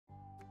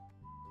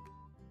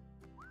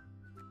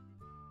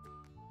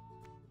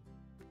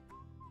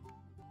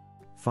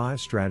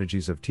5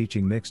 strategies of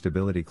teaching mixed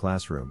ability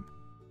classroom.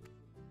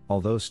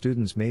 Although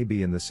students may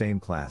be in the same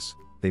class,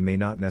 they may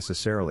not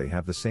necessarily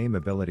have the same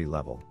ability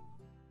level.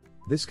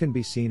 This can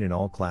be seen in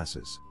all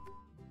classes.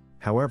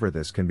 However,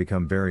 this can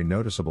become very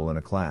noticeable in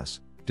a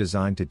class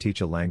designed to teach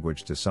a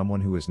language to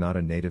someone who is not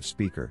a native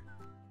speaker.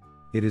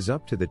 It is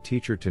up to the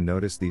teacher to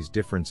notice these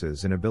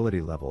differences in ability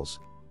levels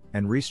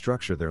and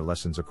restructure their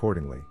lessons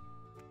accordingly.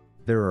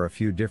 There are a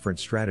few different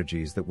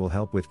strategies that will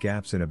help with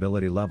gaps in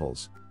ability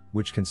levels,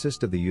 which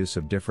consist of the use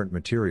of different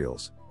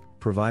materials,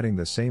 providing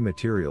the same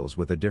materials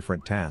with a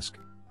different task,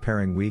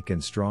 pairing weak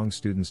and strong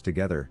students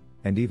together,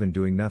 and even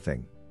doing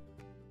nothing.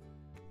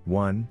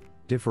 1.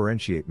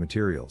 Differentiate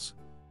materials.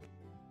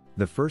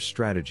 The first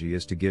strategy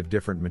is to give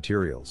different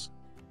materials.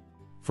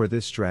 For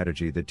this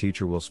strategy, the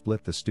teacher will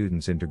split the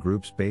students into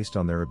groups based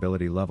on their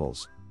ability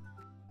levels.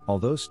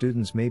 Although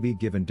students may be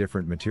given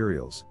different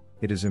materials,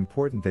 it is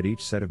important that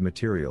each set of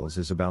materials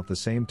is about the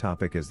same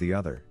topic as the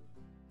other.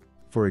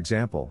 For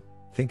example,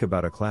 think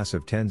about a class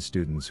of 10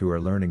 students who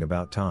are learning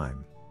about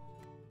time.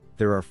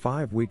 There are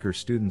 5 weaker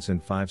students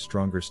and 5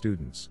 stronger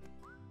students.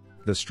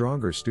 The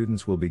stronger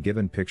students will be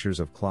given pictures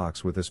of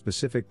clocks with a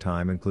specific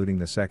time, including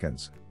the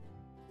seconds.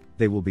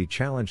 They will be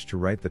challenged to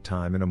write the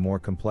time in a more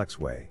complex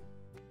way.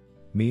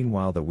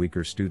 Meanwhile, the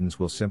weaker students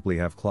will simply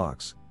have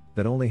clocks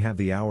that only have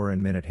the hour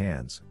and minute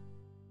hands.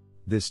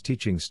 This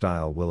teaching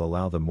style will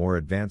allow the more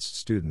advanced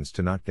students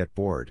to not get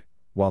bored,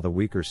 while the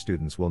weaker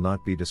students will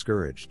not be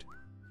discouraged.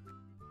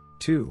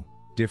 2.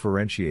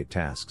 Differentiate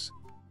tasks.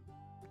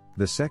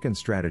 The second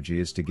strategy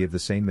is to give the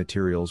same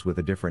materials with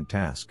a different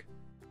task.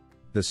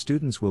 The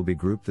students will be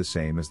grouped the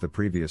same as the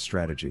previous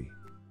strategy.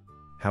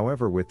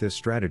 However, with this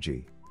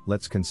strategy,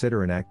 let's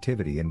consider an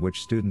activity in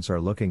which students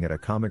are looking at a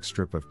comic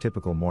strip of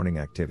typical morning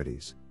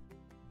activities.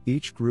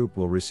 Each group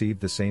will receive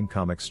the same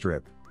comic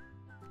strip.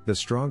 The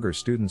stronger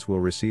students will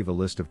receive a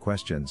list of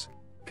questions,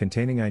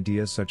 containing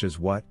ideas such as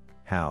what,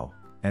 how,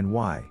 and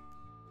why.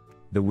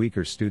 The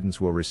weaker students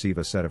will receive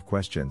a set of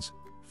questions,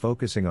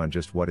 focusing on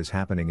just what is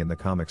happening in the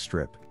comic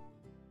strip.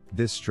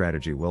 This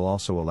strategy will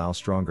also allow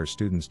stronger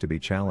students to be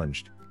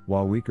challenged,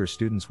 while weaker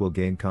students will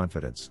gain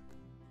confidence.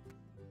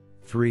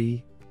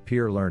 3.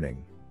 Peer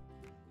learning.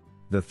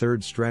 The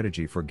third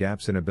strategy for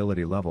gaps in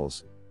ability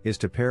levels is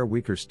to pair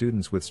weaker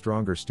students with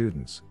stronger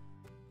students.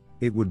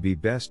 It would be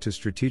best to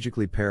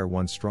strategically pair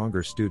one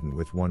stronger student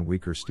with one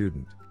weaker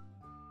student.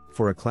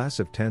 For a class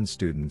of 10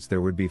 students,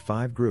 there would be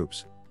 5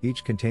 groups,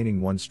 each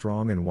containing one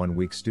strong and one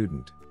weak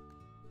student.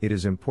 It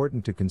is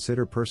important to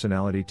consider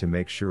personality to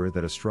make sure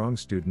that a strong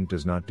student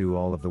does not do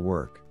all of the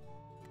work.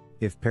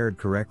 If paired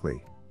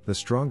correctly, the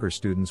stronger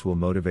students will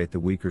motivate the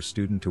weaker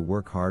student to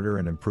work harder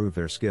and improve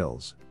their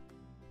skills.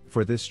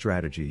 For this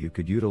strategy, you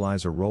could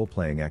utilize a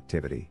role-playing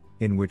activity,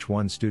 in which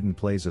one student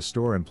plays a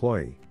store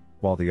employee,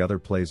 while the other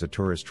plays a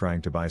tourist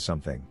trying to buy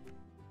something.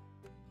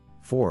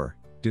 4.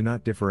 Do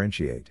not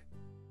differentiate.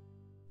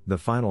 The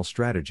final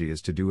strategy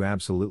is to do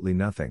absolutely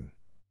nothing.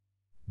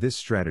 This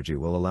strategy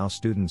will allow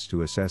students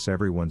to assess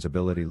everyone's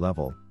ability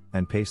level,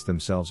 and pace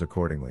themselves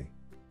accordingly.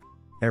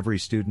 Every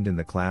student in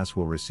the class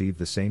will receive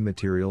the same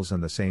materials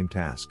and the same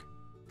task.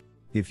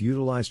 If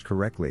utilized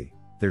correctly,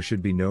 there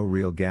should be no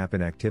real gap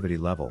in activity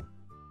level.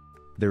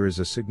 There is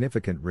a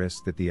significant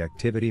risk that the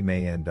activity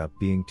may end up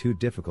being too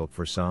difficult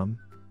for some,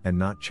 and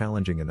not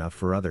challenging enough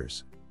for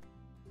others.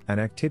 An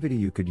activity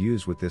you could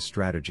use with this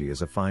strategy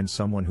is a Find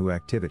Someone Who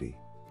activity.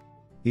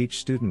 Each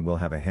student will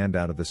have a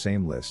handout of the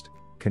same list,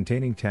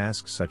 containing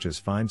tasks such as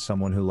find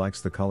someone who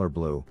likes the color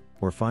blue,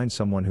 or find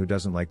someone who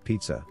doesn't like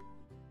pizza.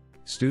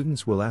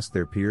 Students will ask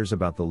their peers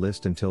about the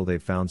list until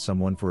they've found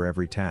someone for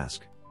every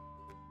task.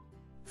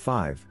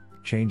 5.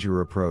 Change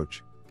your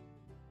approach.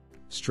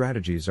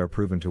 Strategies are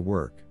proven to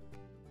work.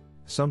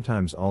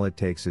 Sometimes all it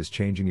takes is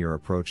changing your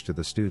approach to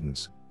the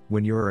students,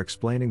 when you are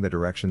explaining the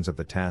directions of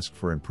the task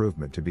for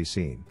improvement to be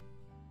seen.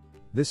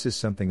 This is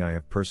something I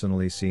have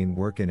personally seen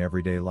work in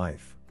everyday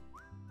life.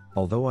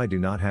 Although I do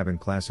not have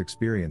in-class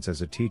experience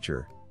as a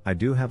teacher, I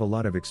do have a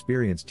lot of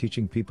experience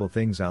teaching people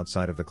things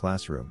outside of the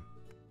classroom.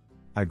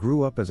 I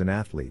grew up as an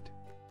athlete.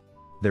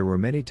 There were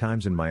many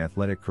times in my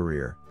athletic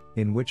career,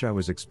 in which I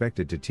was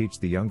expected to teach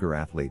the younger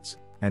athletes,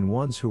 and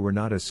ones who were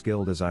not as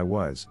skilled as I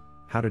was,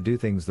 how to do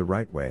things the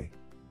right way.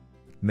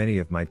 Many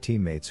of my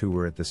teammates who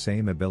were at the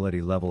same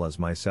ability level as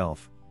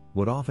myself,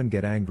 would often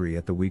get angry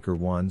at the weaker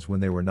ones when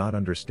they were not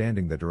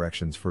understanding the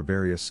directions for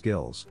various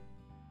skills.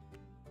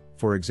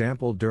 For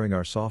example, during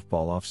our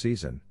softball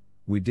off-season,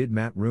 we did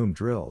mat room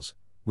drills,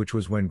 which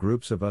was when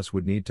groups of us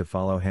would need to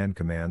follow hand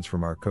commands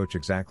from our coach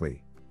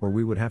exactly, or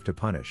we would have to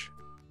punish.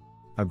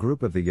 A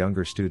group of the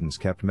younger students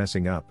kept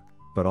messing up,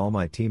 but all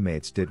my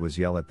teammates did was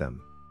yell at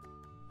them.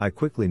 I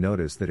quickly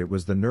noticed that it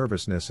was the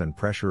nervousness and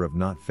pressure of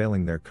not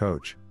failing their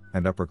coach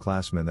and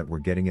upperclassmen that were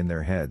getting in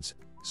their heads,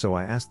 so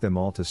I asked them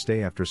all to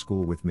stay after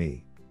school with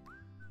me.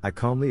 I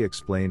calmly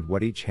explained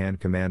what each hand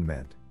command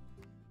meant.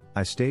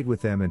 I stayed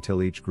with them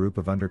until each group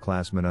of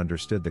underclassmen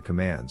understood the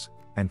commands,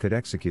 and could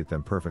execute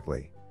them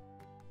perfectly.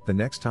 The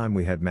next time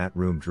we had mat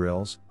room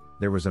drills,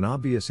 there was an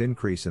obvious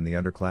increase in the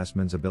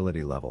underclassmen's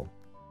ability level.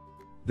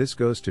 This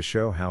goes to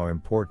show how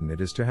important it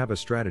is to have a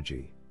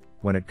strategy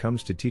when it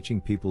comes to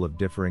teaching people of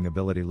differing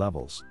ability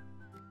levels.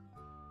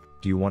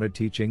 Do you want to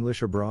teach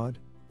English abroad?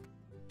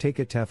 Take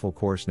a TEFL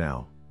course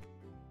now.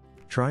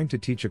 Trying to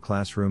teach a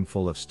classroom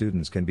full of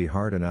students can be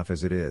hard enough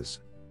as it is.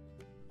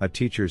 A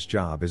teacher's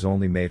job is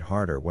only made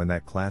harder when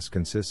that class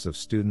consists of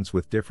students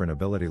with different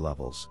ability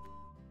levels.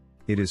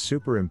 It is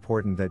super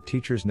important that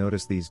teachers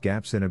notice these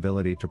gaps in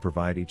ability to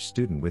provide each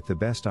student with the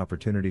best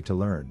opportunity to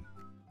learn.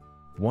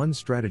 One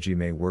strategy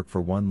may work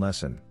for one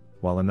lesson,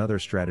 while another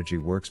strategy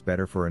works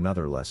better for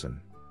another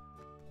lesson.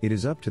 It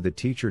is up to the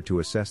teacher to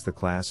assess the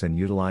class and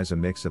utilize a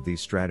mix of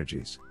these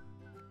strategies.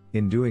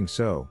 In doing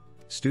so,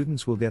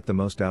 students will get the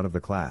most out of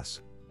the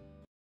class.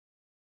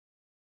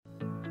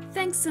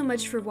 Thanks so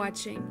much for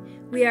watching.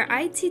 We are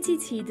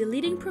ITTT, the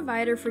leading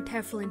provider for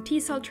TEFL and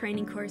TESOL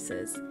training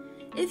courses.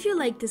 If you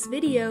liked this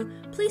video,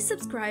 please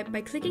subscribe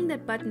by clicking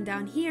that button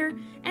down here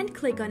and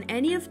click on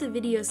any of the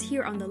videos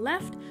here on the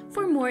left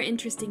for more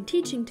interesting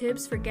teaching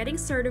tips for getting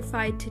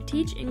certified to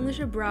teach English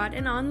abroad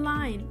and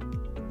online.